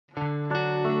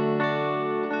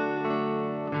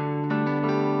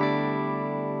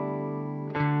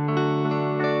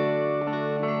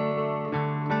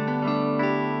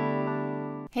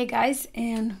Hey guys,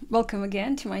 and welcome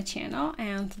again to my channel.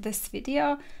 And this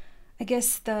video, I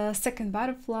guess the second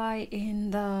butterfly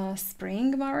in the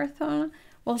spring marathon.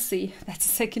 We'll see. That's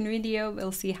the second video.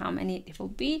 We'll see how many it will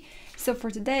be. So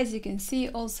for today, as you can see,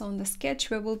 also on the sketch,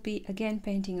 we will be again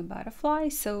painting a butterfly.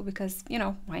 So because, you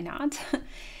know, why not?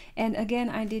 And again,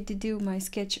 I did do my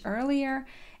sketch earlier,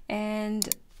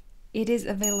 and it is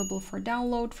available for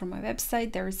download from my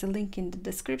website. There is a link in the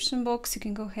description box. You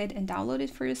can go ahead and download it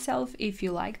for yourself if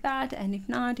you like that. And if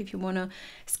not, if you want to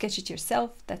sketch it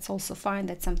yourself, that's also fine.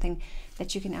 That's something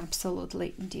that you can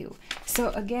absolutely do.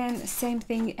 So again, same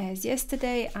thing as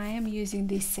yesterday. I am using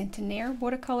this Centenaire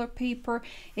watercolor paper.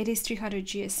 It is 300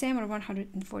 GSM or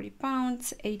 140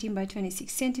 pounds, 18 by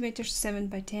 26 centimeters, 7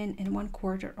 by 10 and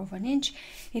 1/4 of an inch.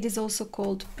 It is also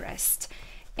called pressed.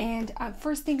 And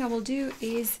first thing I will do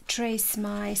is trace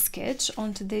my sketch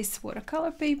onto this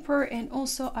watercolor paper, and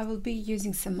also I will be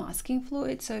using some masking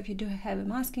fluid. So if you do have a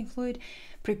masking fluid,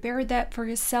 prepare that for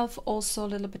yourself. Also a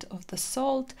little bit of the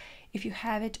salt, if you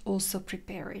have it, also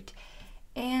prepare it.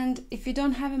 And if you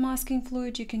don't have a masking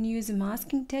fluid, you can use a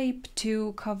masking tape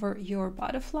to cover your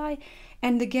butterfly.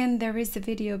 And again, there is a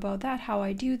video about that, how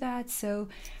I do that. So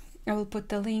I will put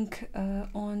the link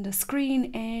on the screen,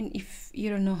 and if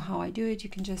you don't know how I do it, you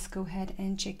can just go ahead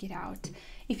and check it out.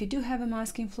 If you do have a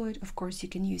masking fluid, of course you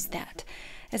can use that.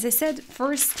 As I said,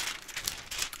 first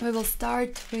we will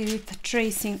start with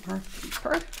tracing our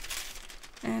paper,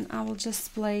 and I will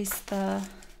just place the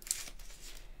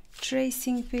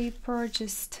tracing paper.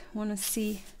 Just want to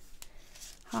see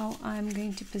how I'm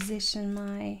going to position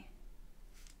my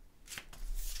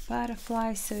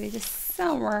butterfly, so it is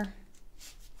somewhere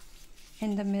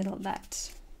in the middle of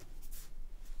that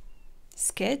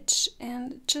sketch,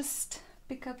 and just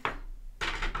pick up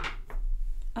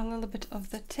a little bit of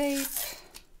the tape,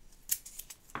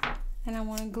 and I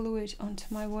want to glue it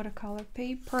onto my watercolor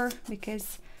paper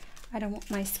because I don't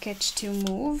want my sketch to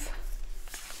move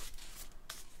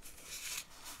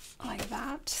like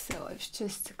that. So I've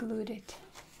just glued it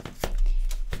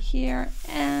here,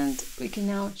 and we can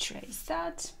now trace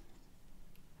that.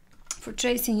 For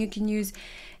tracing, you can use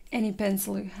any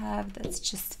pencil you have, that's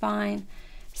just fine.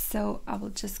 So I will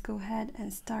just go ahead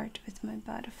and start with my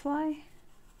butterfly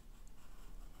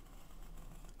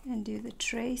and do the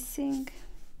tracing.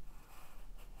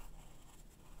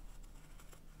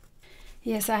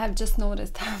 Yes, I have just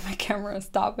noticed how my camera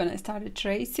stopped when I started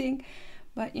tracing,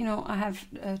 but you know, I have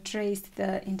traced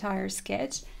the entire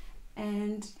sketch,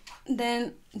 and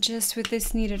then just with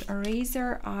this kneaded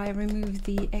eraser I remove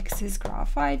the excess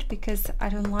graphite because I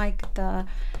don't like the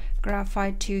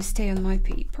graphite to stay on my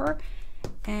paper.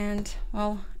 And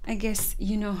well, I guess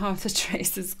you know how to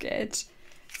trace a sketch,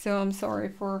 so I'm sorry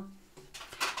for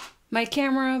my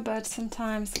camera, but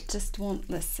sometimes it just won't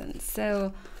listen.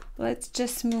 So let's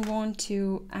just move on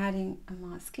to adding a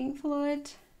masking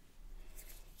fluid,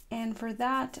 and for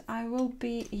that I will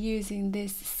be using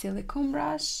this silicone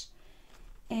brush.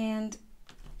 And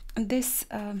this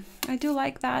I do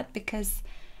like that because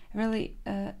really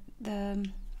the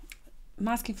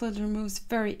masking fluid removes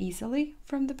very easily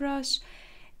from the brush,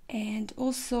 and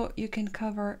also you can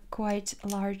cover quite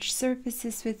large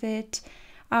surfaces with it.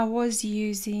 I was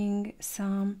using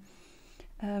some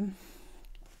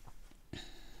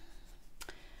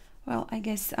well, I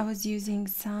guess I was using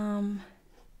some,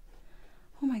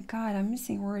 oh my god, I'm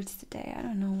missing words today, I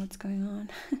don't know what's going on.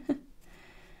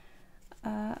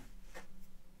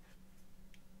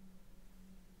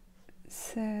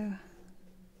 So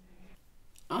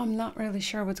I'm not really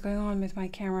sure what's going on with my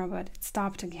camera, but it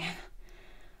stopped again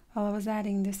while I was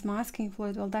adding this masking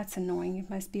fluid. Well, that's annoying. It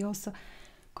must be also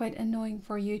quite annoying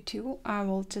for you too. I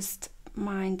will just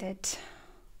mind it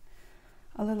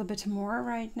a little bit more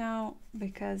right now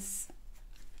because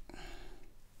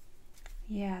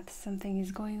yeah, something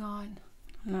is going on.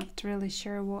 I'm not really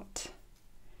sure what.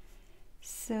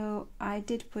 So I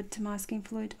did put the masking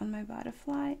fluid on my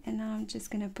butterfly, and now I'm just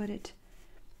gonna put it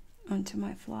onto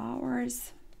my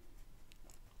flowers.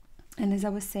 And as I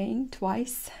was saying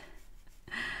twice,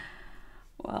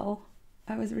 well,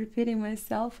 I was repeating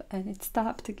myself and it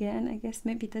stopped again. I guess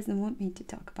maybe it doesn't want me to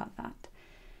talk about that.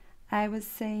 I was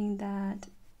saying that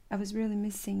I was really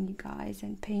missing you guys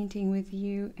and painting with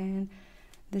you, and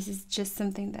this is just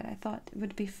something that I thought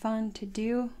would be fun to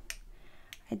do.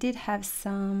 I did have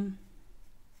some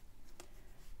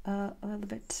a little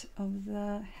bit of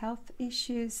the health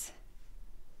issues,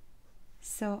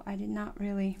 so I did not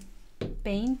really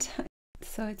paint.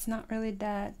 So it's not really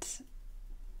that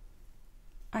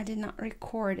I did not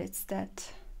record, it's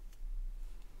that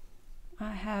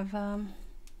I have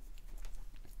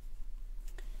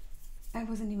I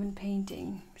wasn't even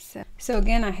painting. So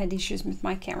again, I had issues with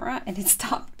my camera and it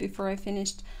stopped before I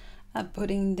finished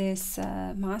putting this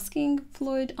masking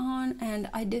fluid on, and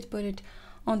I did put it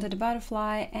onto the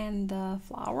butterfly and the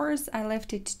flowers. I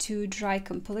left it to dry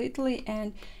completely,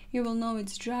 and you will know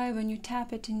it's dry when you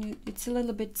tap it, and it's a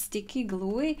little bit sticky,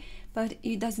 gluey, but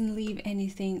it doesn't leave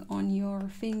anything on your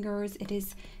fingers. It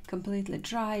is completely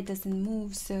dry, it doesn't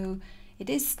move, so it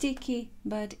is sticky,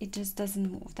 but it just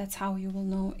doesn't move. That's how you will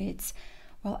know it's,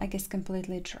 well, I guess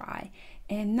completely dry.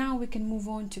 And now we can move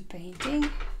on to painting.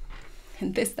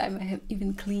 And this time I have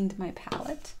even cleaned my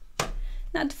palette.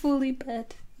 Not fully,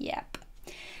 but yep.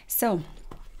 So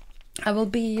I will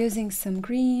be using some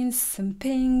greens, some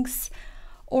pinks,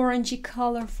 orangey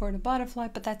color for the butterfly,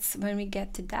 but that's when we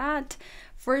get to that.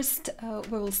 First,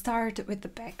 we will start with the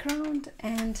background,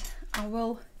 and I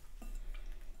will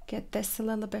get this a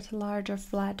little bit larger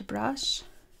flat brush,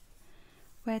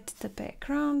 wet the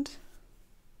background,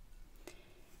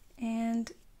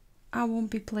 and I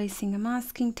won't be placing a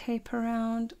masking tape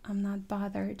around. I'm not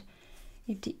bothered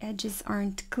if the edges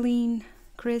aren't clean,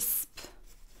 crisp.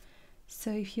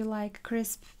 So if you like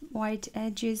crisp white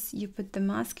edges, you put the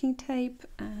masking tape,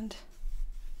 and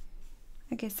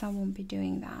I guess I won't be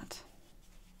doing that.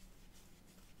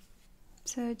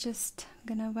 So just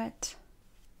gonna wet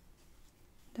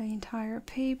the entire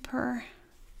paper,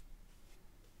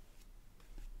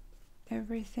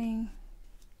 everything.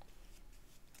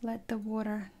 Let the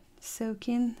water soak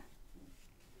in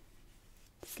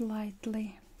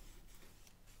slightly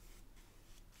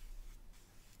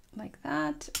like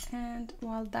that, and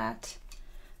while that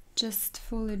just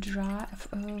fully dry,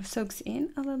 soaks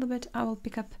in a little bit, I will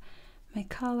pick up my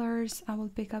colors. I will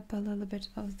pick up a little bit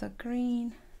of the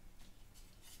green,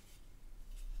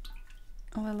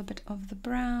 a little bit of the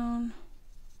brown,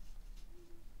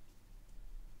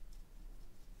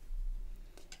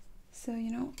 so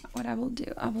you know what I will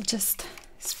do, I will just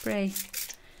spray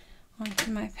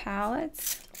onto my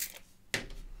palettes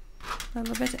a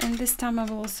little bit, and this time I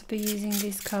will also be using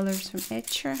these colors from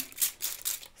Etchr.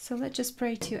 So let's just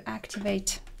spray to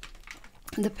activate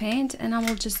the paint, and I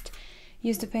will just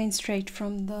use the paint straight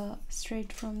from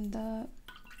the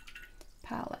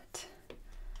palette.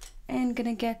 And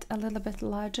gonna get a little bit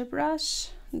larger brush.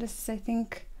 This is, I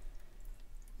think,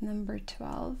 number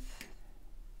 12.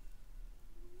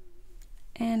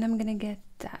 And I'm gonna get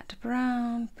that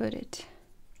brown, put it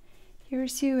here.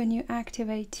 So when you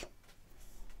activate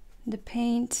the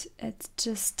paint, it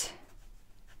just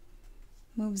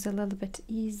moves a little bit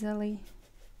easily,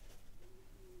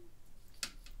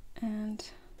 and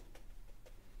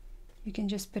you can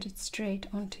just put it straight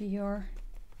onto your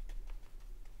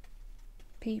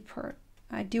paper.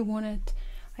 I do want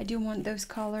those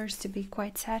colors to be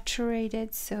quite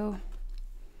saturated, so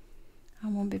I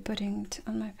won't be putting it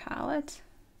on my palette,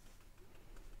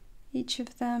 each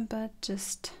of them, but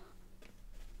just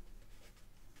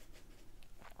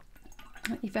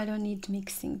if I don't need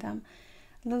mixing them.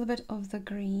 A little bit of the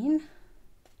green,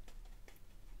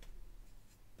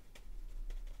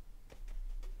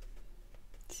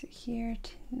 so here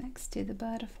next to the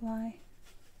butterfly,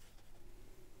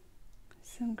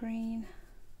 some green.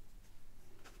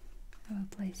 I will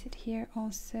place it here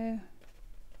also.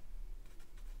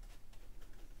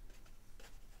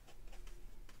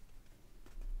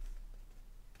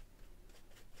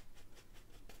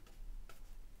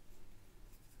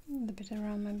 A little bit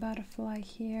around my butterfly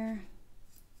here,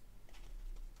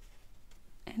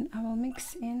 and I will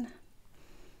mix in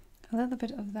a little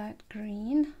bit of that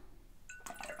green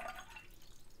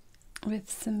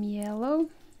with some yellow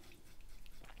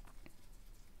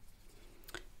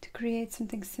to create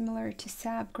something similar to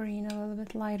sap green, a little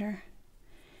bit lighter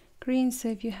green. So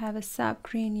if you have a sap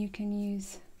green, you can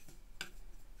use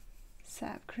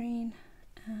sap green,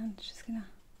 and just gonna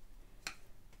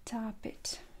top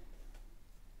it.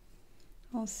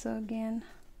 Also again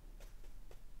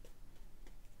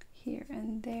here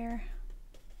and there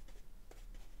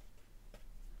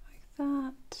like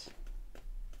that.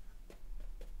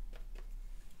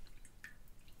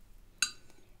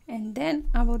 And then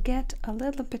I will get a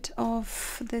little bit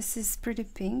of, this is pretty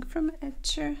pink from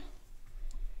Etchr.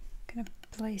 Gonna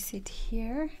place it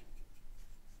here,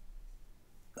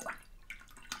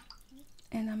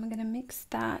 and I'm gonna mix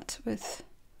that with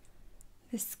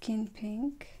the skin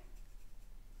pink,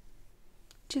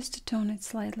 just to tone it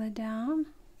slightly down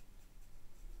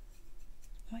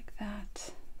like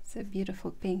that. It's a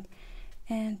beautiful pink,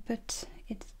 and put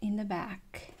it in the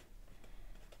back.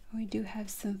 We do have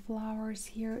some flowers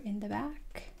here in the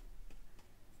back,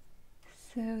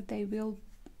 so they will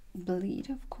bleed,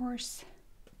 of course,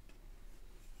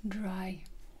 dry.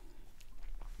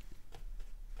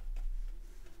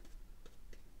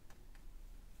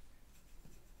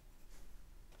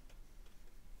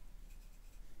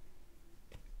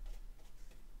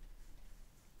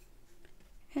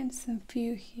 and some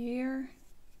few here.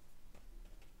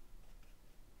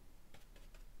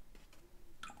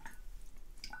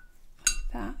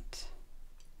 Like that.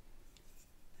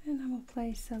 And I will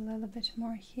place a little bit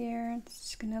more here. It's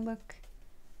just gonna look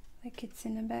like it's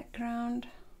in the background.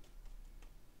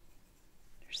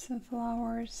 There's some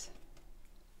flowers.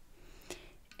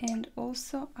 And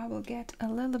also I will get a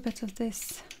little bit of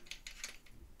this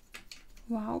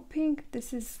Wow pink.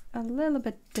 This is a little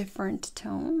bit different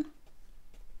tone,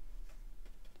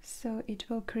 so it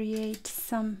will create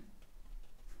some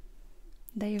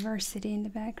diversity in the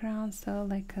background, so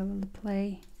like a little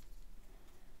play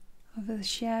of the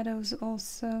shadows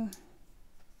also.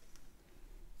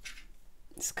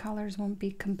 These colors won't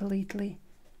be completely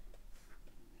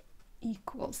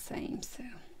equal, same, so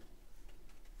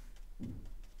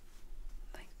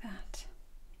like that.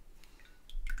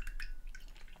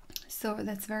 So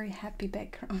that's very happy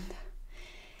background.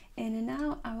 And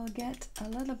now I will get a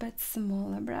little bit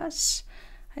smaller brush.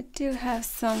 I do have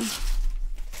some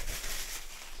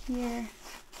here.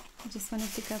 I just want to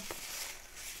pick up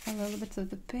a little bit of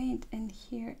the paint, and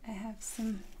here I have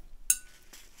some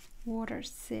water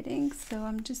sitting, so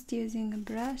I'm just using a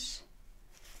brush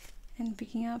and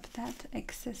picking up that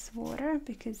excess water,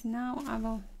 because now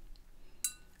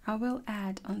I will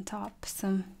add on top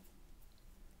some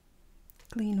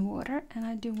clean water, and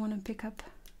I do want to pick up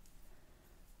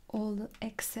all the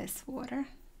excess water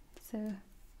so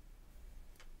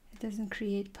it doesn't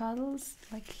create puddles.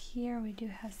 Like here we do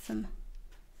have some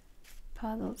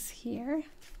puddles here,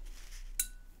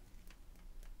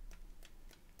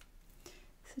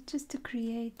 so just to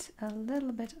create a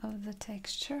little bit of the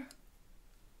texture.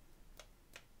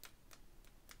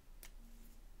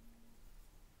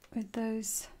 With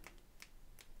those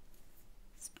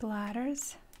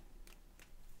splatters.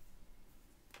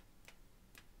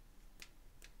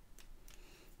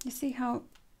 You see how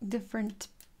different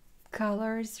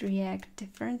colors react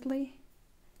differently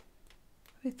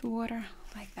with water,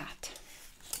 like that.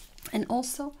 And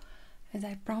also, as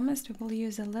I promised, we will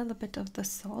use a little bit of the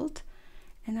salt,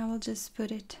 and I will just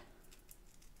put it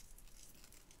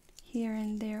here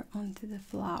and there onto the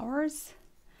flowers.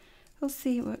 We'll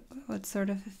see what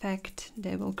sort of effect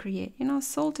they will create. You know,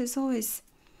 salt is always,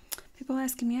 people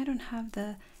ask me, I don't have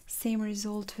the same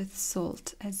result with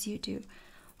salt as you do.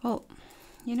 Well,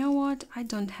 you know what? I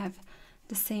don't have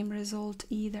the same result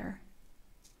either.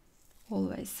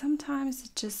 Always. Sometimes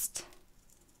it just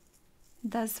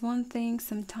does one thing,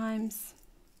 sometimes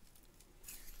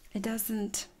it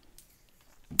doesn't.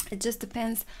 It just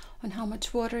depends on how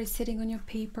much water is sitting on your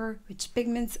paper, which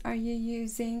pigments are you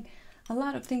using. A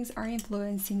lot of things are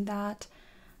influencing that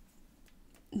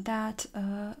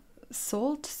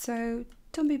salt, so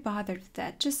don't be bothered with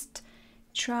that. Just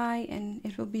try, and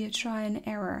it will be a try and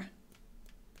error.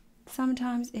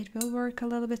 Sometimes it will work a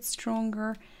little bit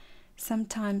stronger,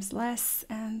 sometimes less,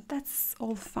 and that's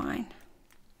all fine.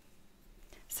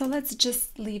 So let's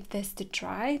just leave this to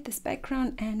dry, this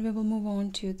background, and we will move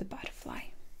on to the butterfly.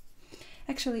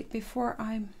 Actually, before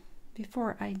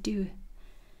I do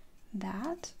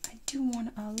that, I do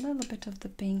want a little bit of the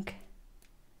pink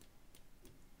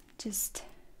just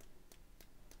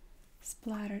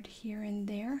splattered here and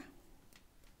there.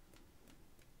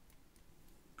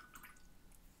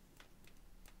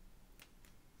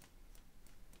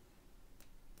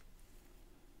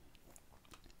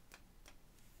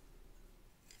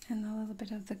 And a little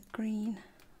bit of the green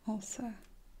also.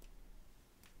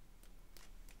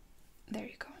 There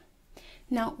you go.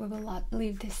 Now we will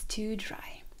leave this to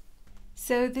dry.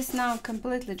 So this now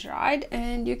completely dried,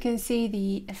 and you can see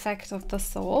the effect of the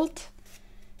salt.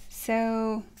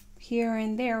 So here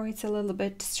and there it's a little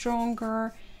bit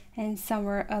stronger, and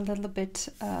somewhere a little bit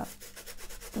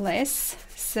less.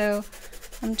 So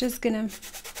I'm just gonna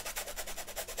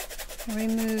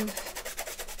remove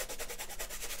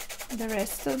the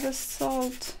rest of the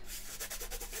salt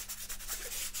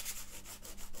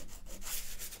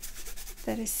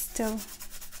that is still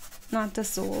not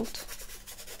dissolved.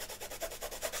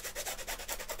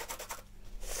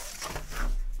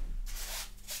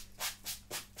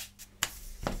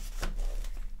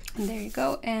 And there you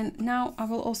go. And now I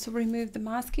will also remove the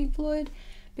masking fluid,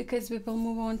 because we will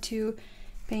move on to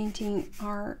painting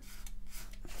our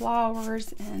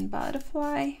flowers and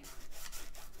butterfly.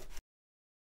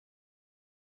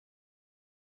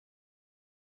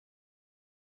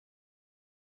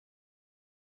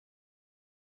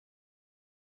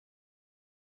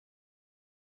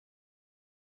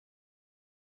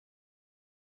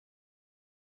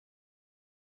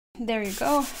 There you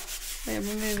go. We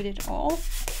removed it all,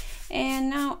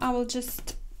 and now I will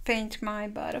just paint my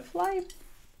butterfly.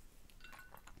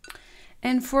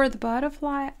 And for the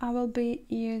butterfly, I will be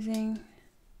using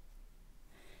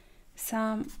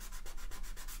some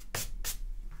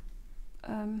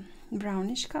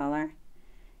brownish color,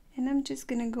 and I'm just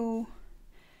gonna go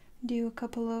do a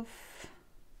couple of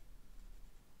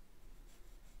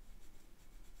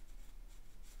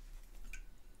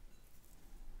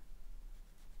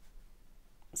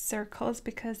circles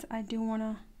because I do want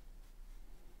to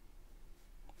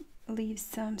leave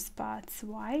some spots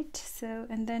white. So,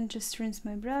 and then just rinse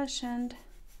my brush, and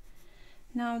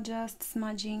now just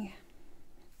smudging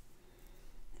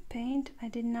the paint. I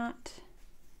did not,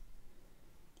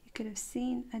 you could have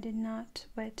seen, I did not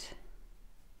wet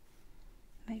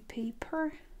my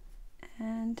paper,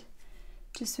 and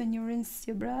just when you rinse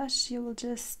your brush, you will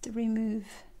just remove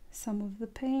some of the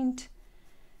paint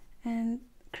and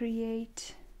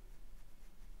create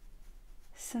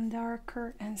some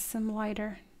darker and some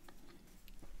lighter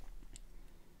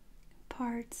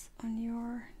parts on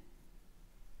your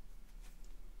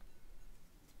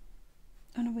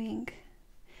wing.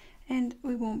 And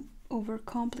we won't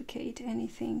overcomplicate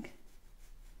anything,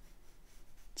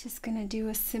 just gonna do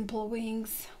a simple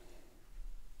wings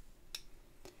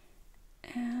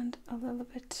and a little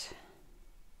bit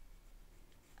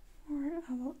more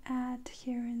I will add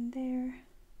here and there.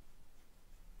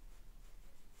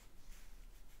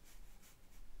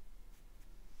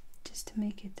 Just to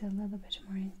make it a little bit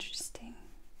more interesting,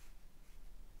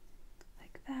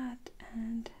 like that,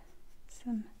 and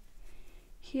some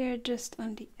here just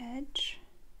on the edge,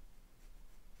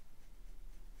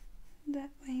 that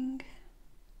wing,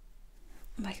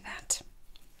 like that.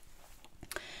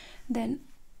 Then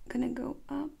gonna go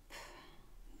up,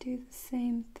 do the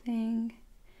same thing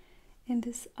in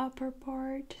this upper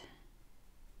part,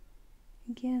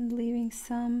 again leaving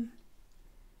some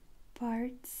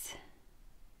parts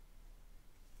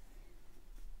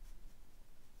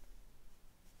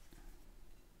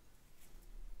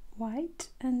white,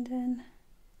 and then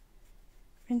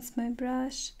rinse my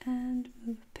brush and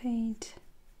move paint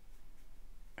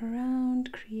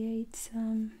around, create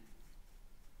some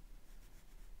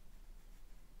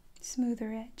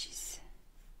smoother edges,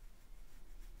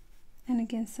 and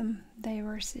again some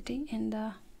diversity in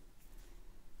the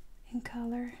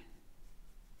color,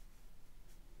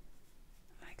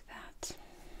 like that.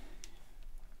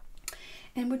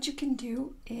 And what you can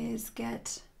do is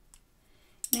get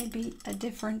maybe a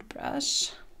different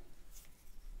brush,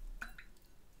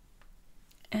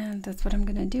 and that's what I'm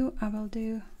gonna do. I will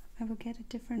get a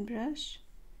different brush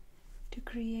to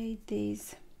create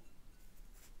these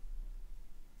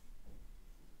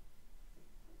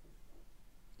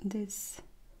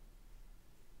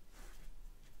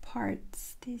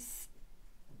parts, these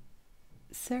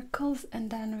circles, and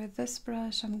then with this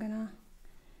brush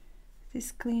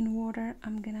this clean water,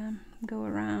 I'm gonna go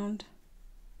around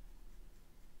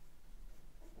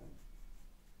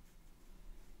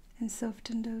and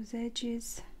soften those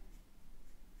edges.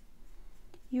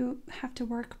 You have to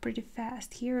work pretty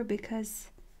fast here because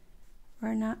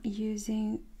we're not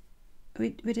using, we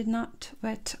did not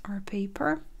wet our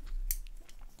paper,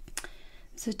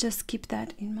 so just keep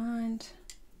that in mind.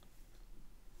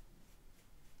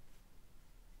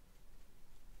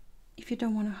 If you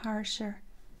don't want a harsher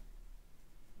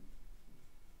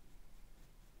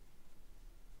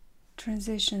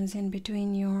transitions in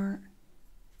between your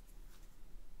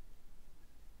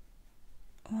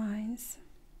lines.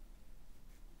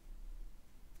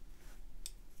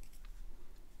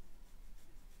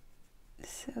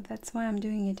 So that's why I'm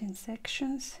doing it in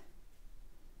sections,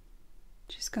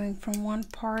 just going from one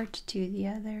part to the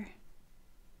other,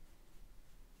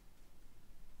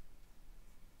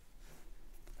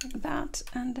 like that.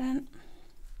 And then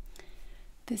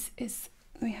this is,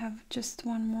 we have just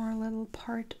one more little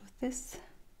part of this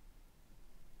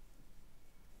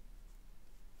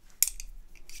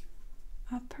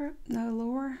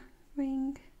lower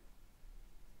wing,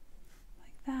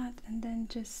 like that, and then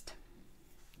just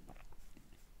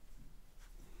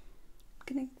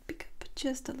gonna pick up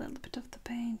just a little bit of the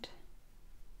paint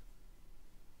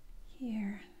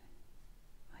here,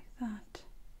 like that,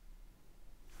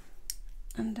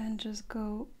 and then just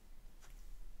go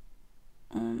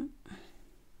on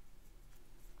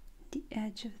the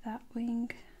edge of that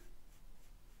wing,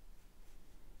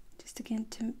 just again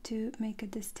to make a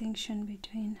distinction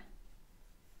between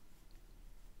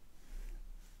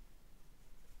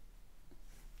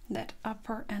that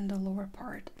upper and the lower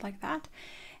part, like that.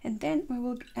 And then we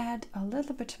will add a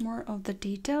little bit more of the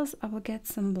details. I will get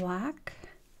some black,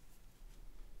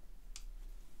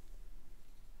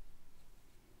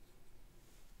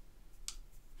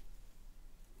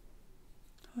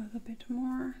 a little bit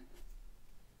more,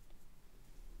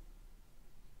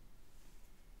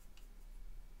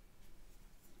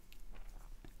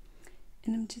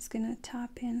 just gonna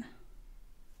tap in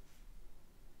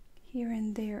here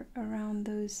and there around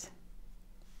those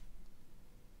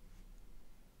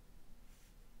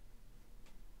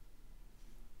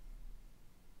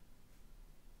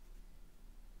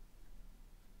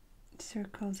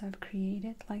circles I've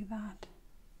created, like that,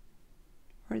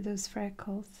 or those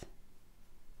freckles.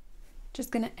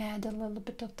 Just gonna add a little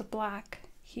bit of the black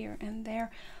here and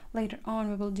there. Later on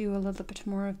we will do a little bit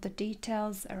more of the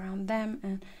details around them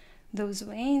and those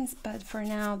veins, but for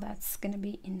now that's gonna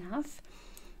be enough.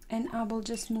 And I will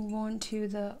just move on to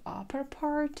the upper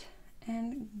part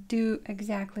and do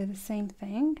exactly the same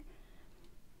thing.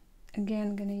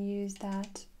 Again, gonna use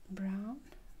that brown,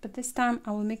 but this time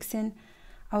I will mix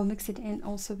it in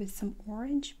also with some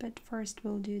orange, but first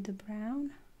we'll do the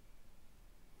brown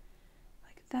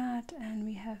like that. And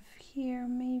we have here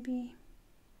maybe,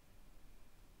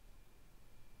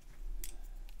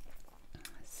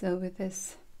 so with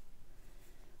this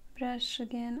brush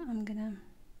again I'm gonna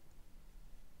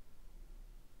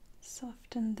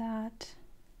soften that,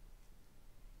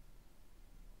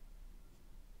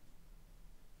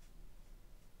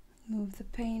 move the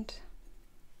paint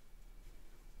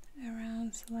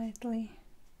around slightly.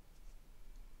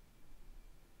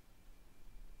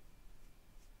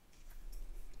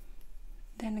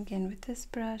 Then again with this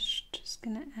brush, just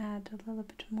gonna add a little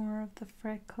bit more of the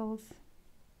freckles.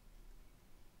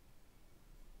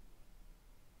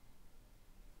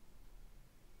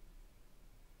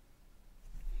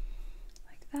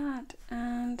 Like that,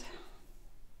 and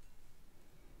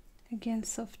again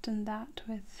soften that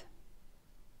with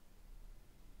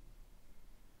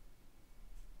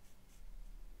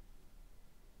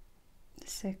the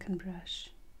second brush.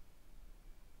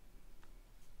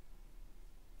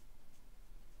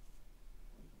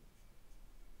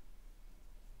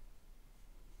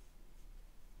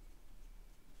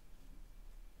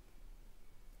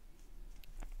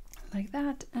 Like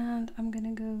that, and I'm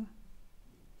gonna go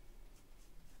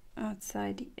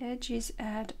outside the edges,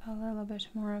 add a little bit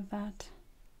more of that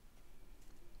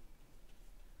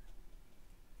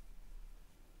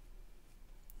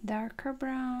darker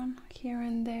brown here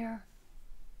and there,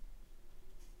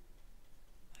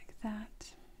 like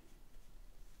that.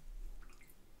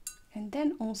 And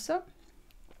then also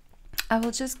I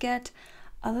will just get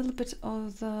a little bit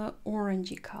of the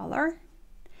orangey color,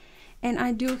 and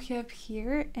I do have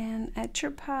here an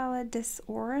Etchr palette, this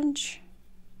orange.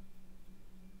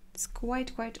 It's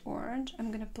quite orange.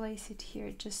 I'm gonna place it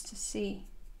here just to see.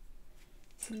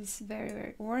 So it's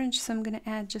very orange, so I'm gonna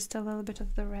add just a little bit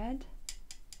of the red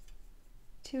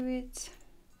to it.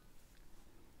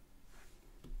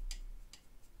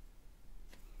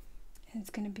 And it's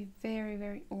gonna be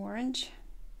very orange.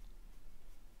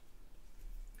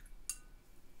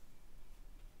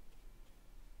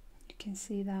 You can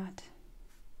see that,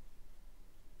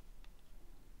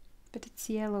 but it's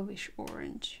yellowish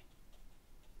orange.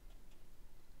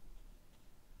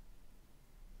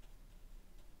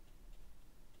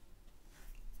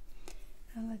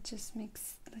 And let's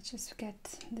just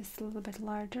get this a little bit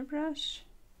larger brush,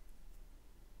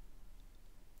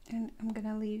 and I'm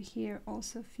gonna leave here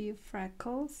also a few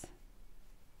freckles.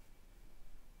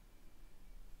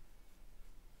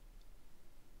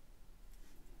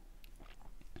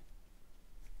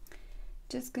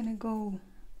 Just gonna go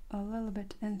a little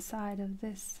bit inside of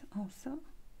this also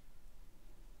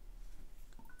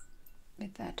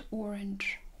with that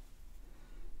orange.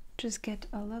 Just get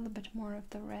a little bit more of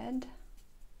the red.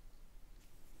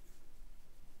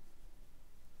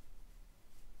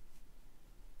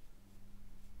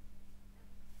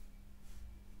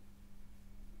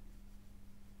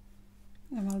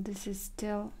 And while this is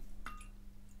still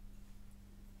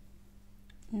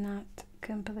not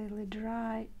completely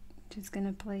dry, just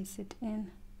gonna place it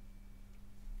in,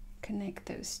 connect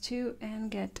those two, and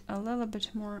get a little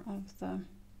bit more of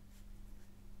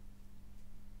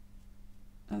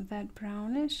that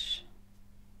brownish.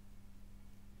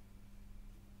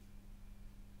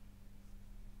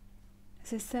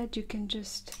 As I said, you can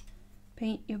just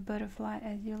paint your butterfly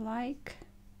as you like.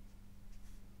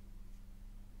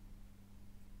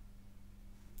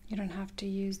 You don't have to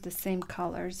use the same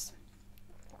colors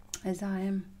as I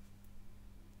am.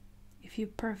 If you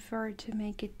prefer to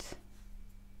make it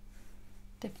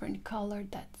different color,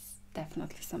 that's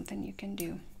definitely something you can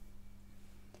do.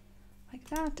 Like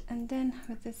that. And then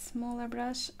with this smaller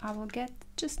brush, I will get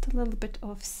just a little bit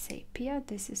of sepia.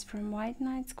 This is from White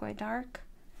Nights, quite dark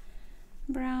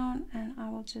brown, and I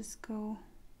will just go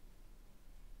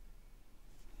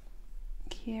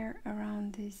here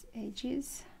around these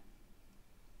edges.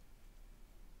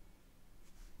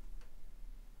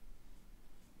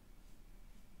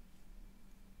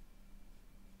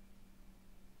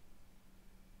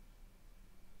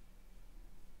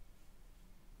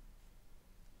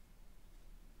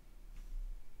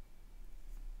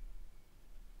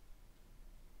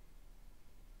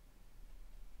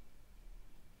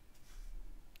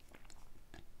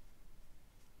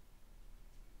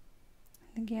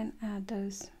 again add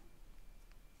those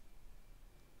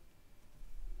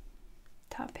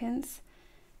top hints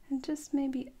and just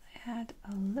maybe add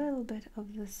a little bit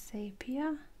of the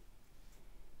sepia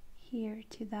here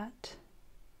to that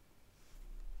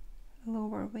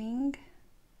lower wing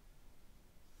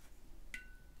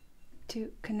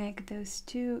to connect those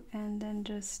two, and then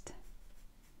just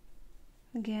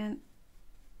again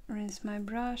rinse my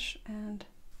brush and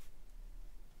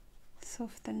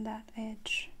soften that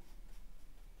edge.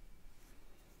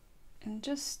 And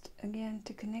just again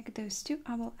to connect those two,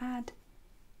 I will add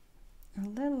a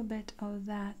little bit of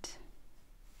that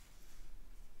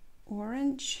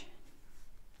orange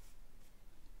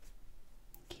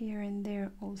here and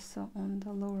there, also on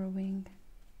the lower wing.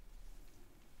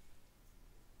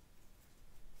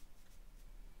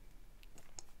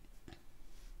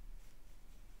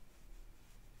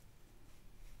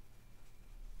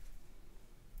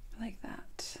 Like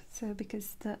that. So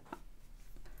because the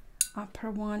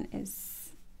upper one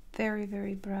is very,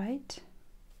 very bright,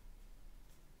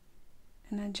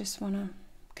 and I just want to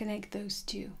connect those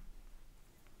two.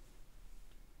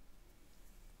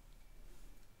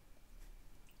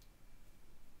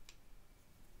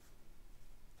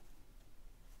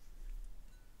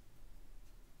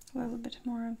 A little bit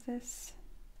more of this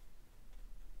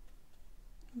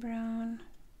brown.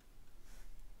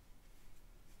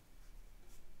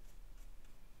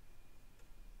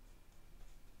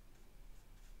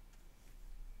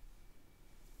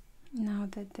 Now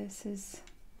that this is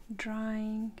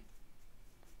drying,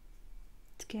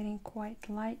 it's getting quite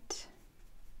light.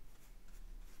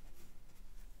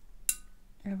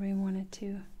 I really wanted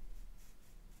to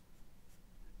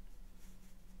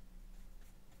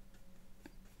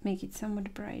make it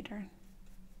somewhat brighter,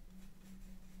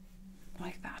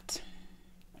 like that.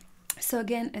 So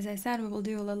again, as I said, we will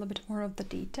do a little bit more of the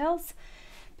details,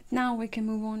 but now we can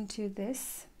move on to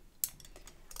this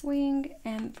wing.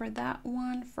 And for that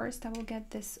one, first I will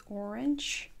get this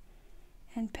orange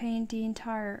and paint the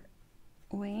entire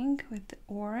wing with the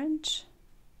orange.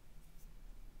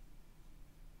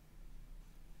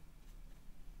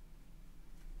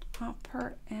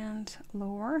 Upper and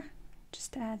lower,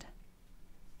 just add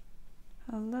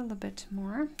a little bit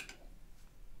more,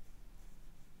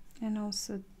 and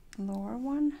also lower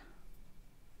one.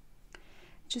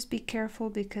 Just be careful,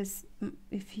 because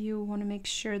if you want to make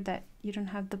sure that you don't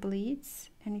have the bleeds,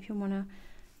 and if you want a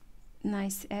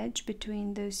nice edge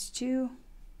between those two,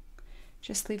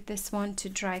 just leave this one to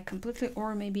dry completely,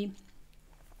 or maybe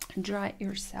dry it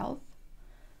yourself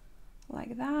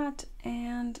like that.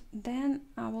 And then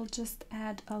I will just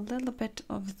add a little bit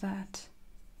of that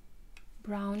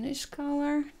brownish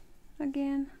color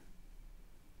again,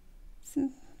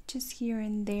 some just here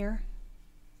and there,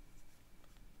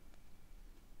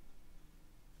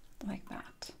 like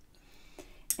that.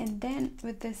 And then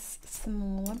with this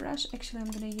smaller brush, actually I'm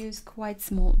going to use quite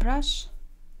small brush,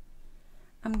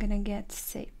 I'm gonna get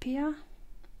sepia,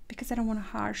 because I don't want a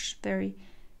harsh, very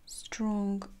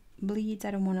strong bleeds.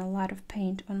 I don't want a lot of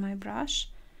paint on my brush,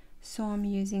 so I'm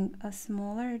using a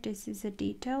smaller, this is a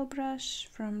detail brush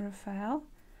from Raphael,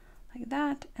 like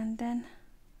that, and then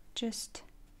just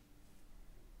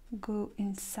go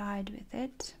inside with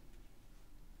it.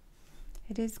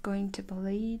 It is going to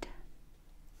bleed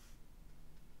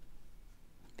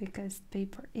because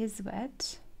paper is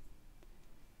wet,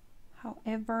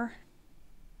 however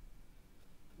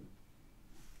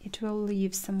it will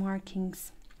leave some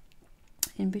markings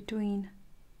in between,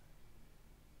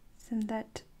 some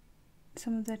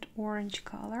of that orange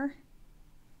color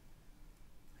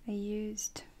I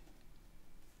used,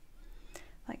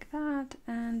 like that.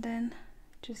 And then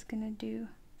just gonna do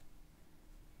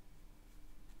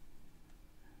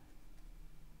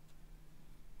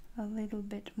a little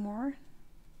bit more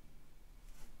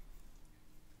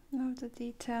of the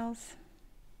details,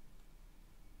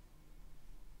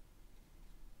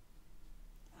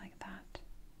 like that.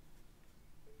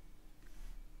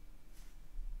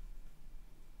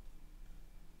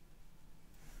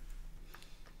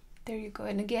 There you go.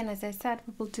 And again, as I said,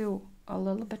 we will do a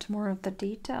little bit more of the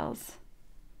details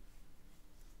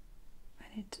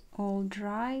when it all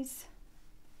dries.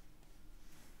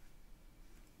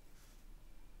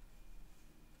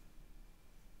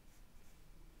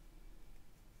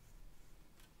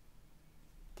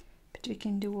 But we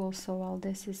can do also while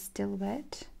this is still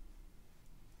wet,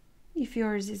 if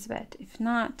yours is wet. If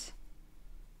not,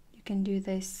 you can do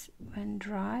this when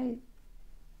dry,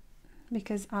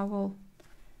 because I will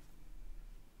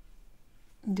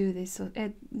do this. So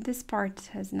this part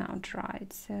has now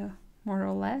dried, so more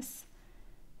or less.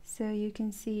 So you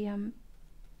can see I'm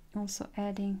also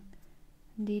adding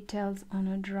details on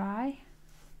a dry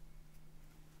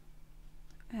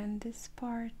and this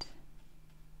part.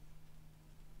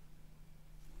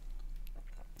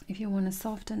 If you want to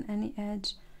soften any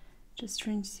edge, just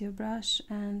rinse your brush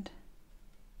and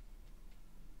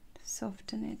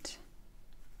soften it.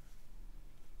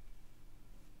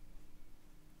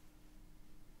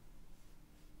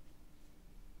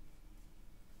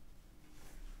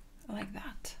 Like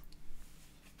that.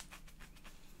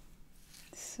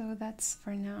 So that's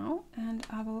for now, and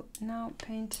I will now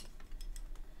paint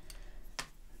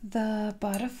the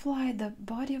butterfly, the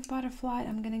body of butterfly.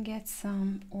 I'm gonna get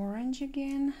some orange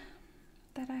again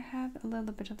that I have, a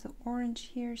little bit of the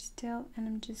orange here still, and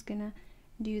I'm just gonna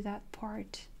do that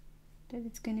part that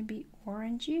it's gonna be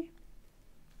orangey.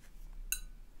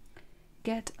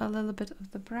 Get a little bit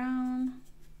of the brown,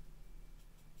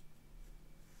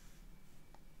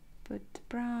 put the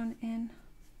brown in.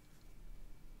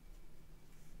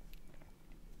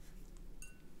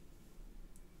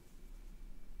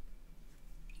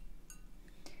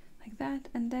 Like that,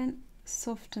 and then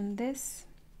soften this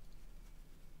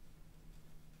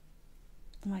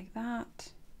like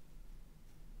that.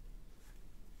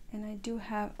 And I do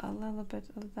have a little bit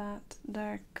of that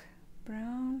dark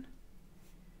brown,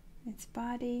 its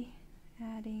body,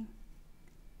 adding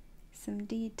some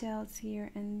details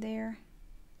here and there.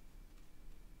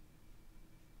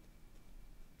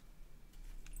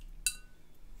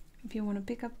 If you want to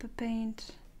pick up the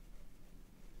paint,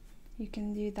 you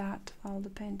can do that while the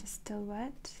paint is still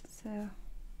wet. So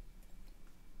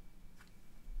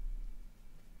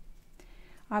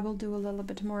I will do a little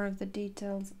bit more of the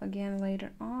details again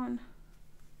later on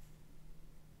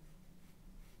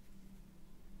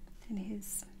in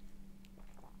his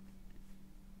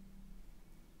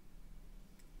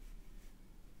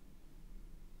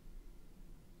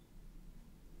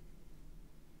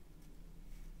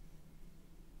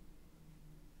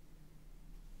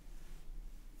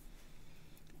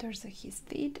there's his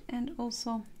feet and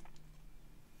also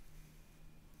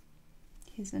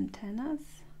his antennas,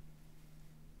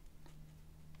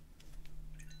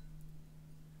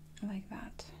 like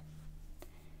that.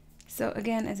 So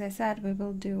again, as I said, we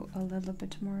will do a little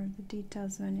bit more of the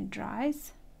details when it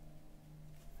dries.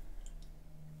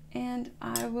 And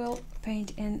I will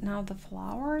paint in now the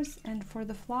flowers, and for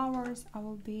the flowers I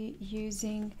will be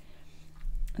using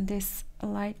this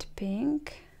light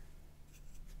pink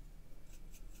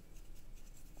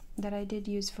that I did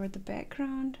use for the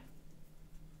background,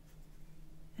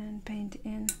 and paint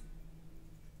in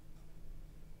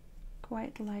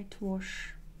quite light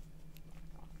wash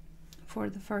for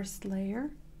the first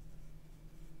layer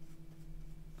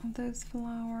of those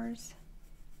flowers.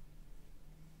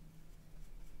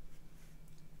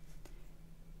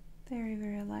 Very,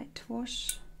 very light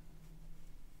wash.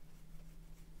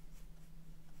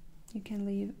 You can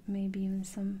leave maybe even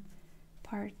some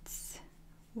parts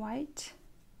white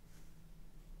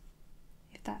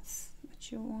if that's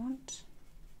what you want.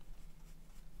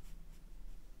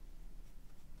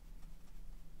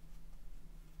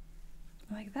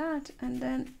 Like that, and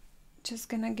then just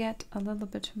gonna get a little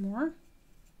bit more,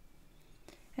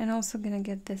 and also gonna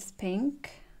get this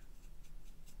pink,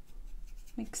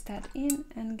 mix that in,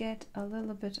 and get a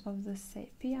little bit of the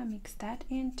sepia, mix that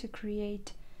in to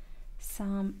create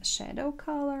some shadow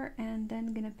color, and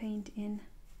then gonna paint in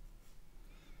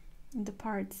the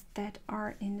parts that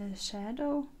are in the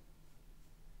shadow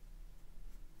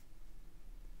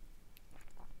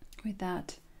with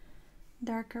that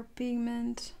darker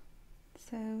pigment.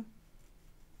 So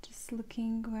just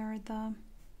looking where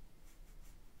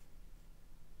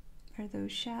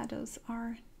those shadows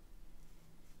are.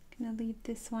 Gonna leave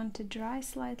this one to dry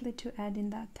slightly to add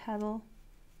in that petal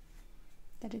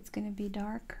that it's gonna be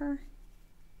darker.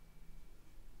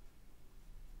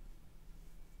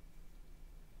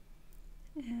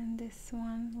 And this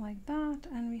one like that,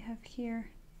 and we have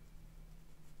here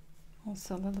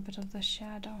also a little bit of the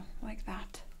shadow like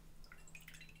that.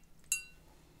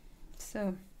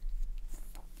 So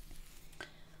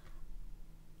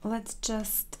let's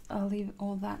just leave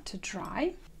all that to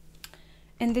dry,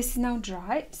 and this is now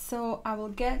dry. So I will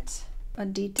get a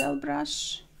detail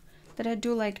brush that I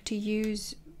do like to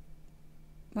use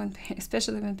when,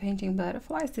 especially when painting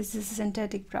butterflies. This is a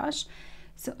synthetic brush,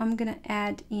 so I'm gonna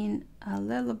add in a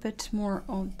little bit more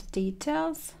of the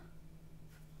details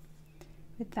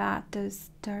with that, those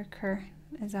darker,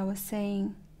 as I was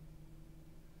saying,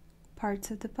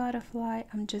 parts of the butterfly.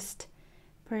 I'm just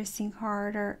pressing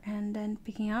harder and then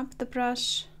picking up the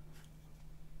brush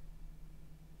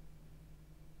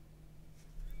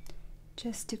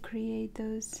just to create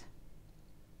those,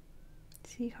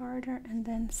 see, harder, and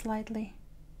then slightly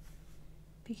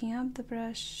picking up the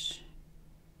brush,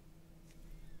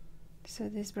 So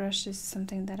this brush is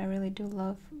something that I really do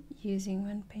love using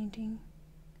when painting.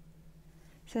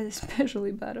 So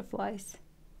especially butterflies.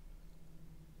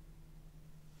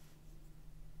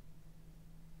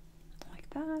 Like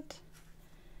that.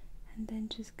 And then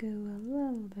just go a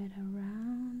little bit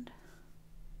around.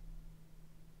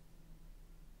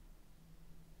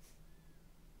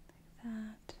 Like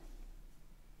that.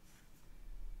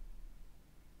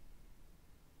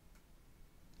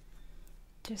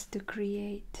 Just to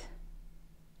create,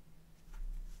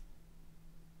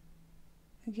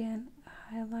 again,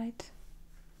 a highlight.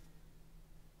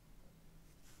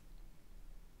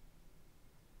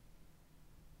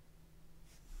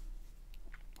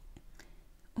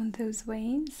 On those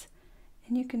veins,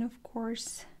 and you can of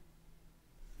course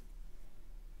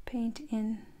paint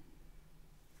in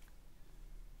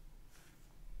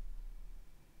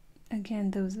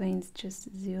again those veins just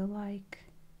as you like.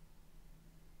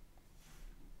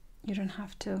 You don't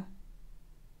have to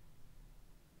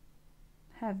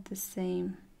have the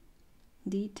same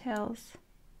details.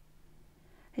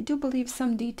 I do believe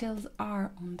some details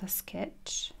are on the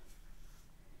sketch,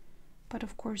 but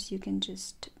of course you can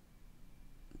just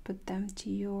put them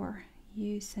to your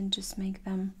use and just make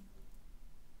them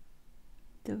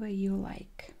the way you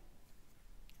like.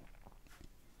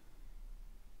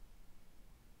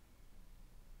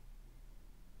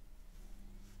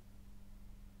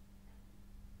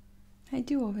 I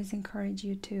do always encourage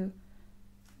you to,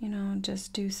 you know,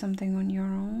 just do something on your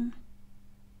own.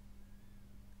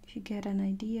 If you get an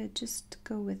idea, just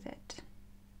go with it.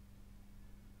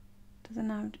 Doesn't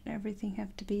have everything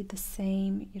have to be the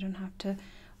same. You don't have to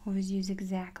always use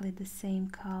exactly the same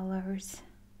colors.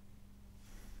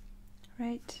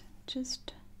 Right?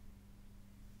 Just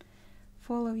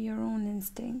follow your own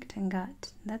instinct and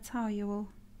gut. That's how you will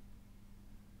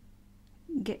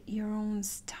get your own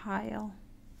style.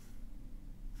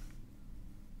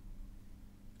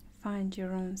 Find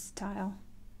your own style.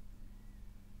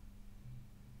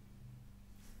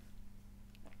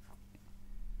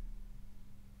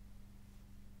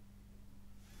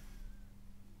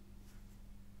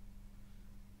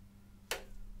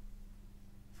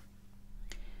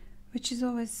 Which is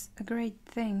always a great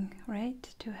thing, right?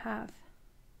 To have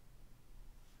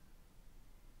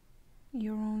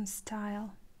your own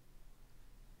style.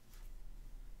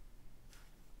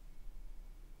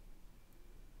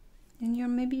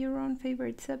 And maybe your own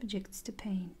favorite subjects to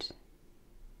paint.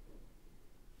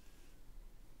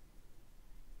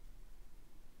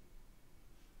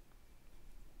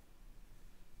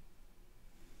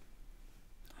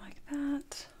 Like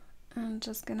that. I'm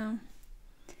just gonna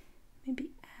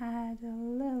maybe add a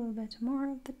little bit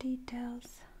more of the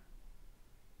details.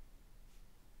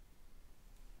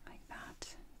 Like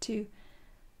that. To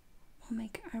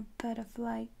make our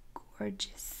butterfly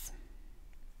gorgeous.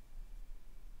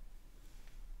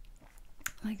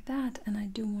 Like that, and I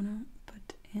do want to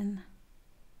put in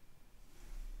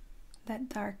that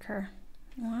darker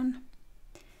one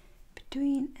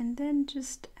between, and then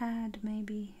just add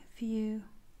maybe a few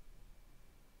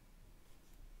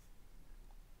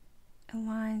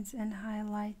lines and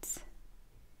highlights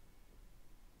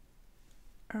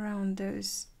around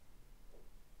those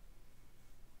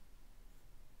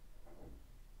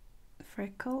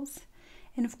freckles.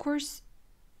 And of course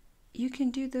you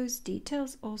can do those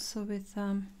details also with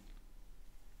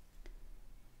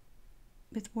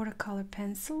watercolor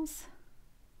pencils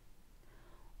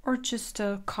or just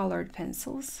colored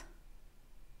pencils.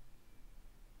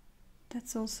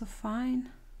 That's also fine.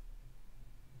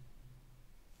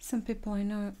 Some people I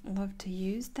know love to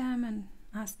use them and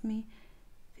ask me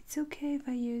if it's okay if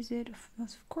I use it.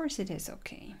 Of course it is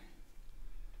okay.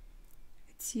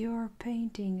 It's your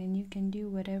painting and you can do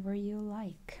whatever you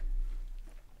like.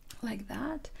 Like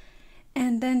that.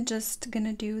 And then just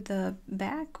gonna do the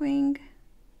back wing.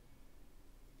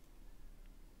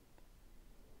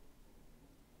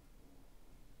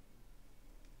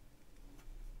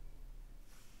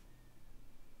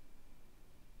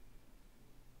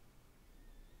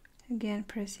 Again,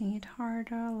 pressing it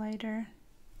harder, lighter.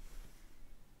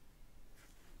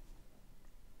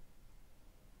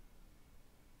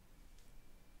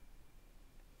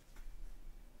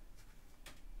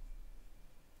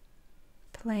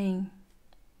 Playing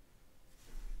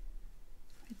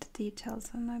with the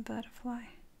details on my butterfly.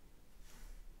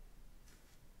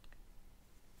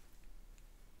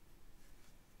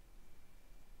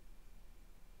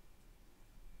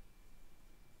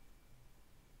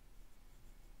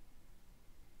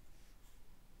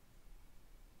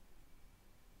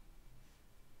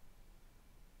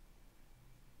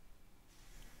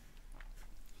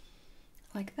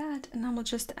 like that, and I will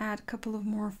just add a couple of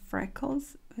more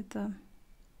freckles with the,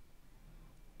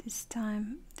 this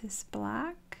time this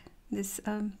black, this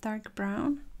dark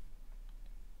brown.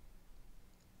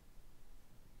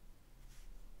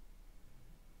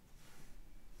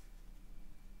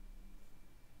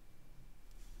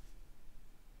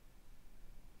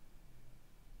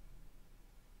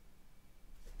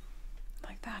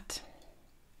 Like that.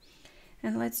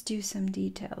 And let's do some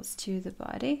details to the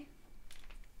body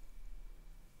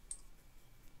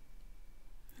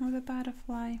of the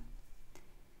butterfly.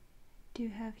 Do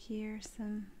have here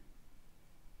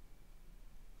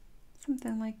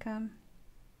something like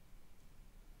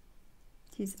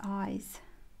his eyes.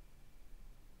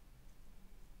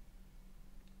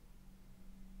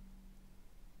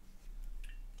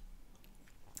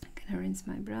 I'm gonna rinse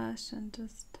my brush and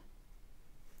just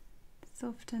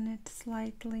soften it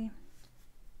slightly.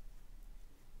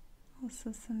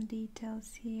 Also some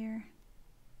details here.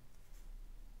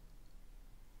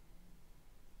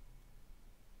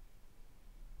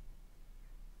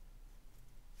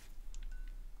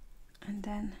 And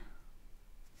then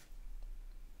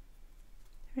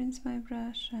rinse my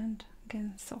brush and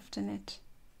again soften it.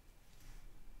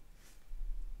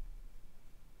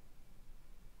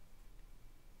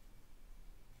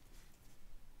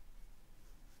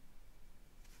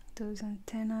 Those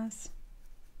antennas.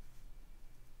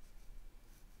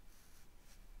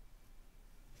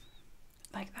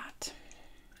 Like that.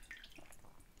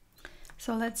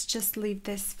 So let's just leave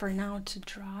this for now to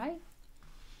dry.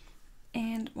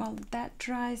 And while that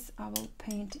dries, I will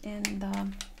paint in the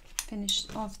finish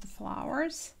of the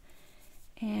flowers.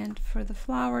 And for the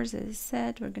flowers, as I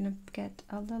said, we're gonna get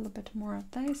a little bit more of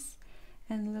this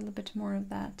and a little bit more of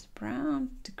that brown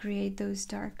to create those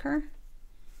darker.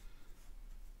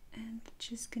 And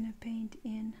just gonna paint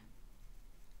in.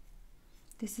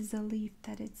 This is a leaf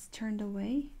that it's turned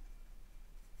away.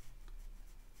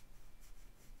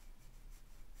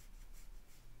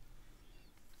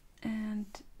 And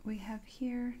we have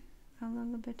here a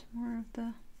little bit more of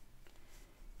the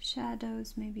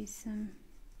shadows, maybe some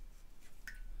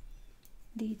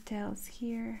details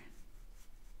here,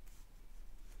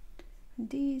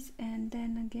 these, and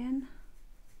then again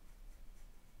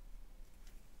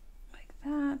like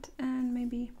that, and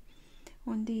maybe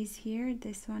on these here,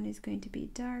 this one is going to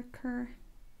be darker.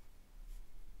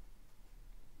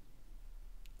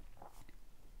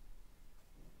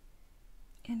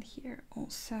 And here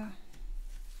also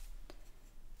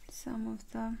some of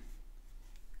the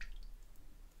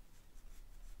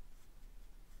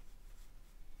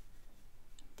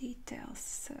details,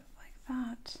 so like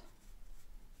that.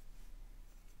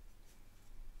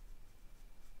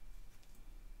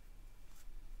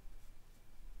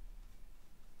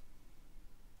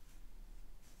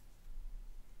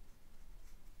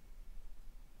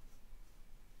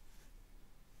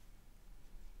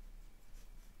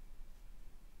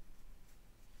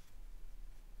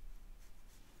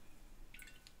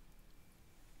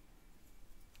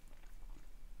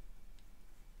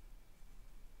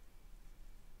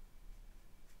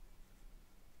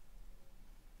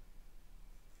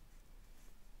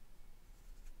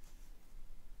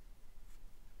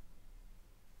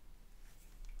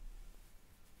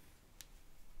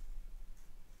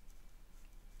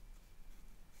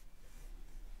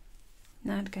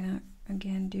 Not gonna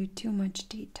again do too much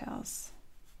details.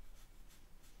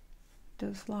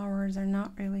 Those flowers are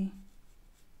not really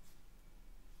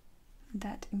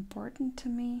that important to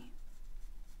me.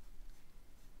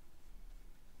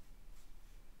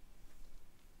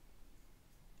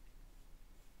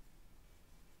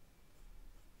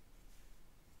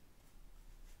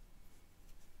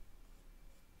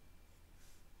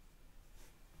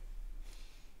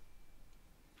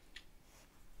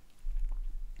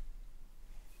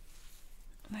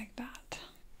 Like that.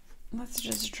 Let's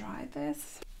just dry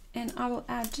this, and I will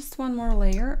add just one more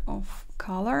layer of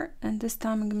color, and this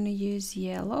time I'm going to use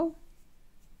yellow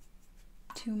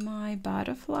to my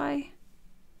butterfly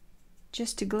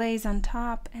just to glaze on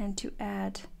top and to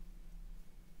add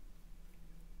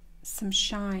some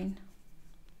shine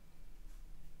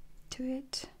to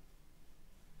it,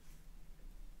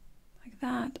 like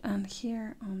that. And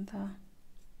here on the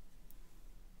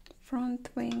front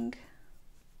wing,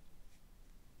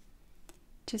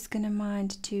 just gonna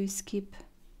mind to skip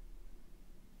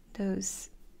those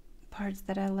parts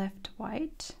that I left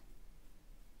white.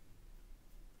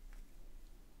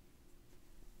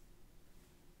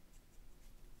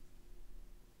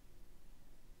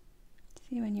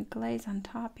 See, when you glaze on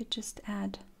top, you just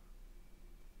add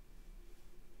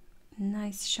a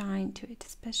nice shine to it,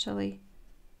 especially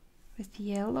with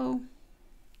yellow.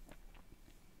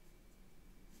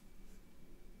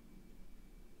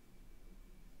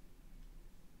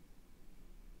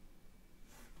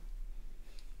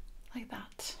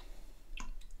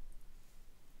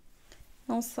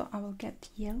 also I will get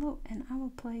yellow and I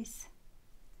will place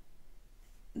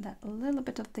that little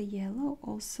bit of the yellow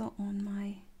also on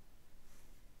my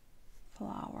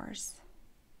flowers.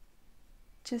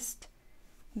 Just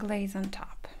glaze on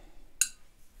top.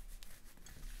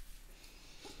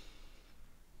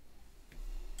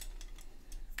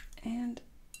 And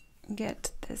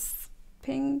get this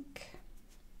pink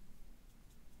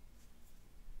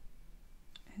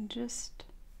and just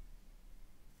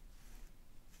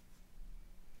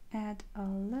add a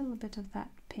little bit of that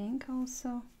pink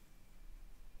also.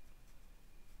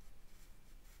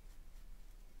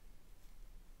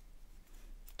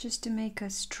 Just to make a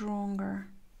stronger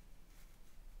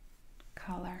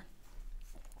color.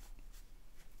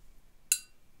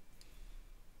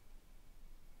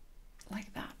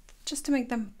 Like that. Just to make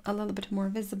them a little bit more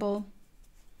visible.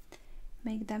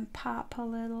 Make them pop a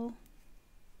little.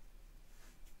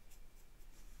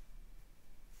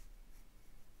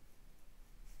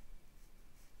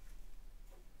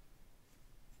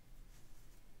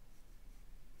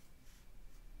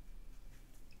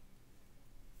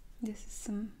 This is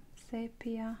some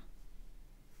sepia.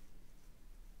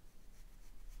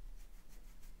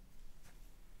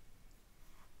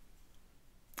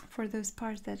 For those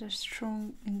parts that are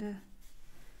strong in the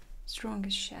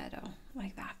strongest shadow,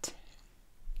 like that.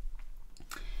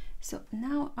 So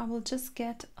now I will just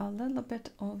get a little bit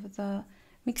of the,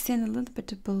 mix in a little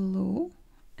bit of blue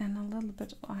and a little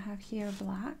bit, I have here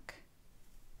black.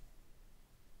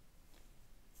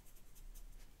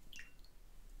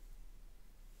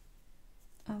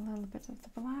 A little bit of the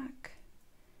black,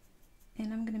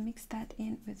 and I'm gonna mix that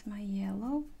in with my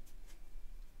yellow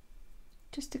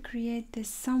just to create this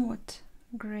somewhat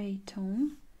gray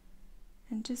tone,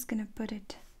 and just gonna put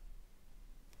it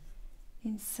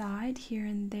inside here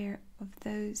and there of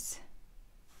those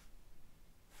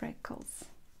freckles,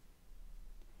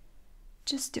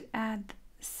 just to add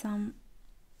some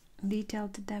detail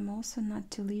to them also,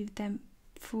 not to leave them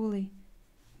fully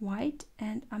white.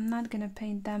 And I'm not gonna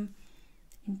paint them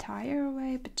entire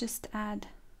way, but just add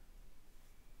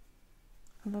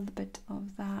a little bit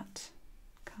of that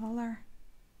color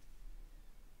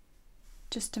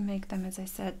just to make them, as I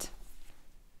said,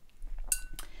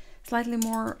 slightly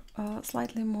more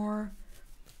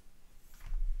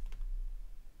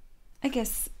I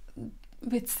guess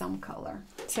with some color.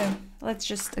 So let's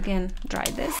just again dry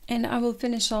this, and I will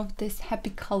finish off this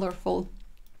happy colorful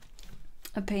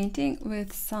painting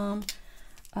with some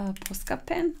Posca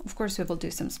pen. Of course we will do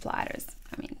some splatters,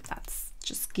 I mean that's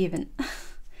just given.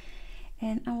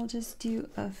 And I will just do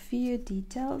a few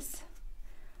details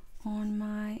on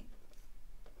my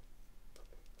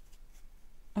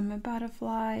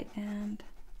butterfly, and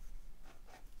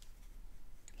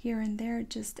here and there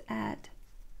just add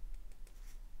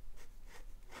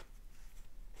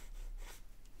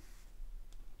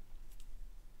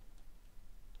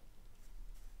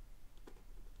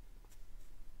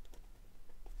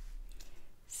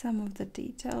some of the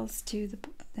details to the,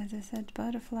 as I said,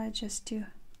 butterfly, just to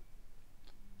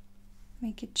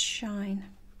make it shine.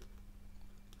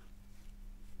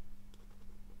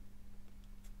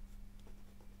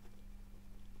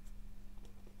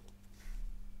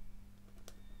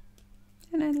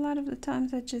 And a lot of the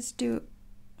times I just do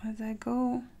as I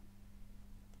go.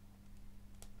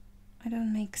 I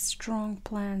don't make strong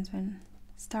plans when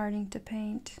starting to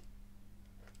paint,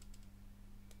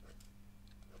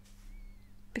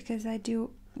 because I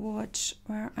do watch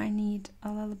where I need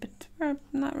a little bit, or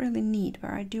not really need,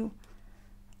 where I do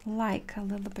like a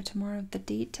little bit more of the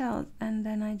detail, and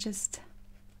then I just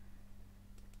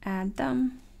add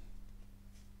them.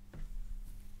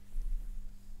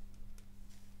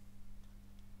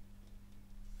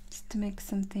 Just to make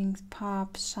some things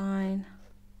pop, shine.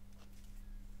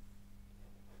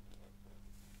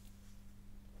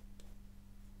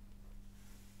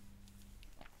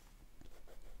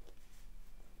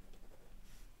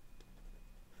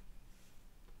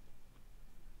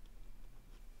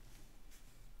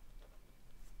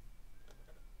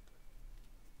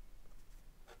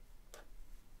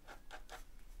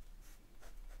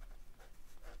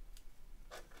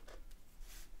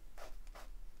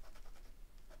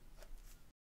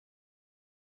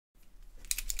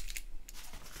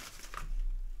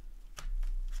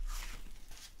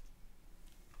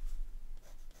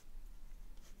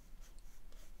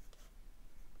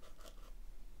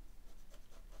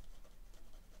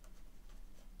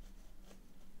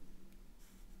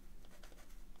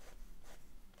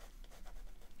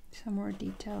 Some more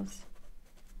details.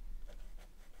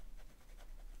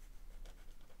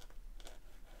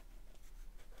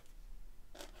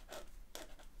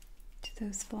 To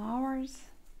those flowers.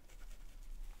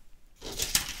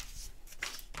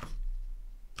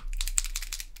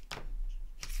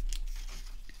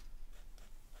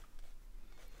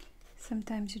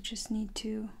 Sometimes you just need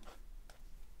to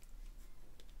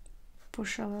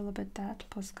push a little bit that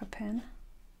Posca pen.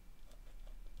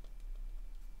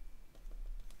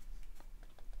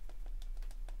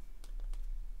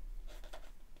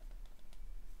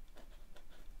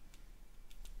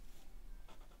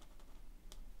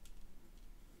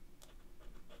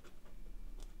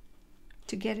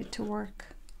 To get it to work.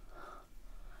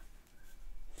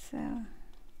 So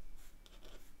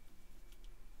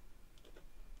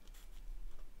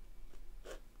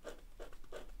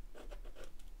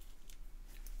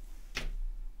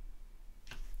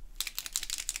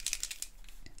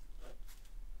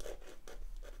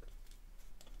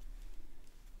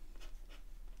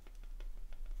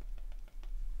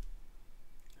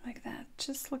like that,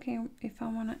 just looking if I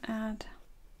want to add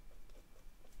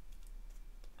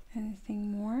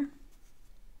anything more.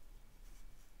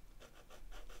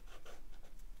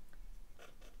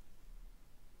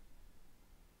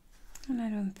 And I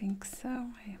don't think so.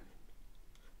 I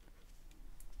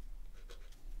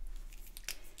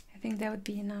think that would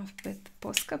be enough with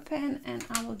Posca pen, and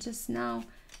I will just now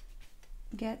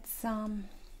get some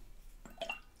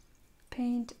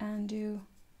paint and do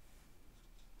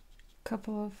a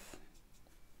couple of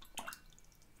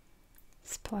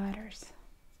splatters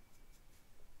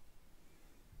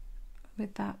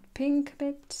with that pink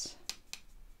bit.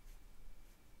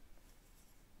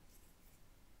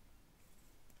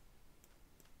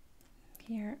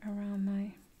 Here around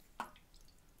my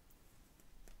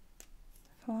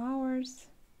flowers.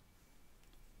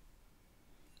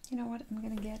 You know what, I'm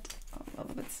gonna get a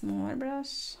little bit smaller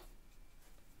brush.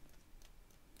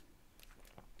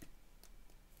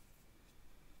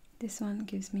 This one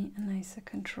gives me a nicer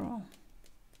control.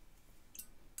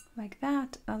 Like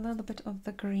that, a little bit of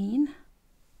the green.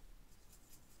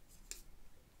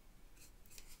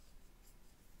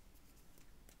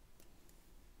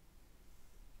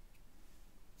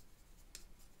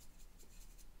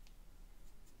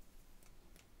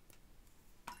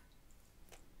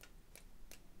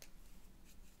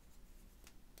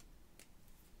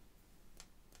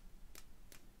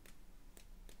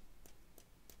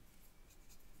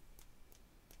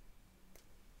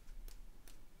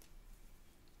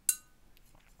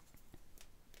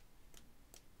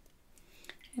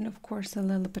 And of course a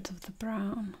little bit of the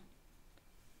brown.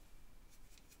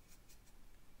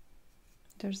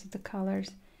 Those are the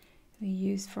colors we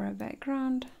use for a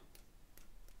background.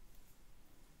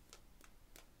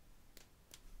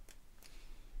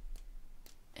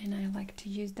 And I like to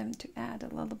use them to add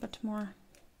a little bit more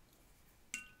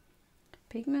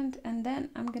pigment. And then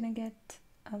I'm gonna get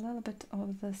a little bit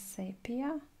of the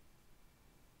sepia,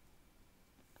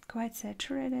 quite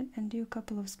saturated, and do a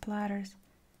couple of splatters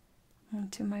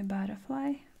onto my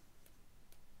butterfly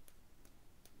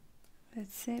with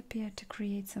sepia to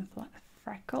create some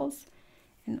freckles,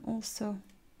 and also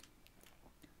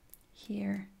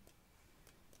here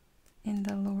in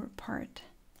the lower part.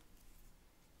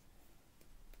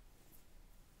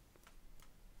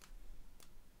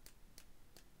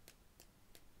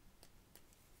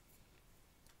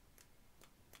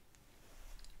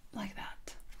 Like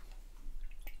that.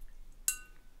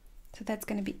 So that's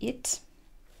going to be it.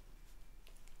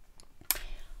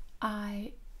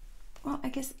 Well, I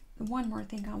guess one more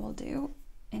thing I will do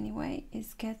anyway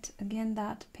is get again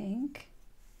that pink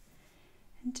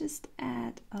and just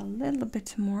add a little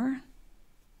bit more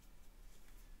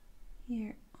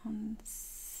here on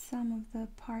some of the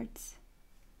parts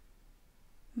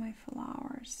of my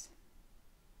flowers.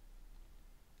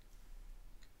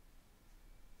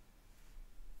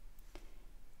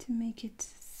 To make it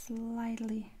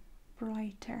slightly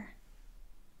brighter,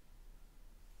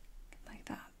 like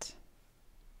that.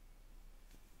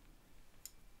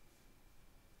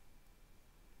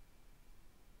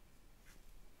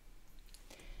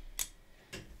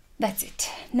 That's it.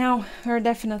 Now we're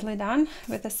definitely done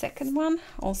with the second one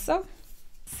also.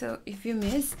 So if you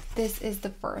missed, this is the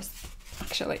first,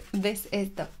 actually this is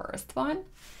the first one.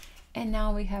 And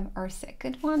now we have our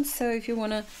second one. So if you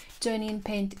want to join in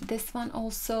paint this one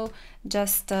also,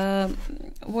 just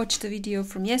watch the video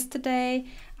from yesterday.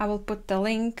 I will put the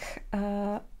link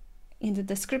in the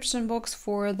description box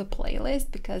for the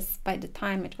playlist, because by the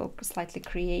time it will slightly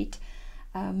create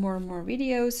more and more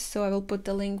videos. So I will put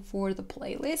the link for the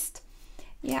playlist.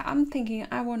 Yeah, I'm thinking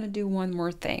I want to do one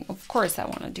more thing. Of course I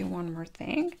want to do one more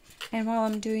thing. And while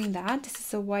I'm doing that, this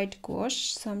is a white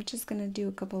gouache, so I'm just gonna do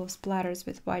a couple of splatters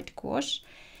with white gouache.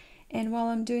 And while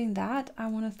I'm doing that, I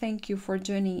want to thank you for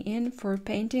joining in, for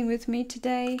painting with me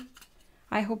today.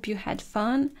 I hope you had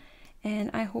fun,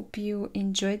 and I hope you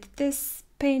enjoyed this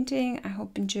painting. I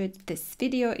hope you enjoyed this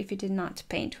video. If you did not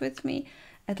paint with me,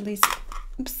 at least.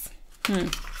 Oops.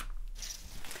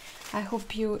 I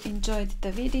hope you enjoyed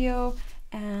the video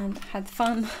and had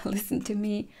fun listening to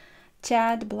me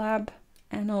chat, blab,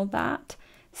 and all that.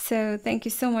 So thank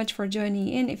you so much for joining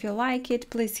in. If you like it,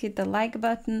 please hit the like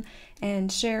button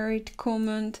and share it,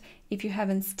 comment. If you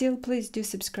haven't still, please do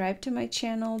subscribe to my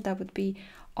channel. That would be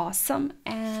awesome.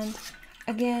 And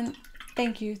again,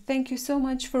 thank you so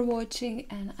much for watching,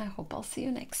 and I hope I'll see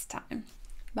you next time.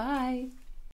 Bye.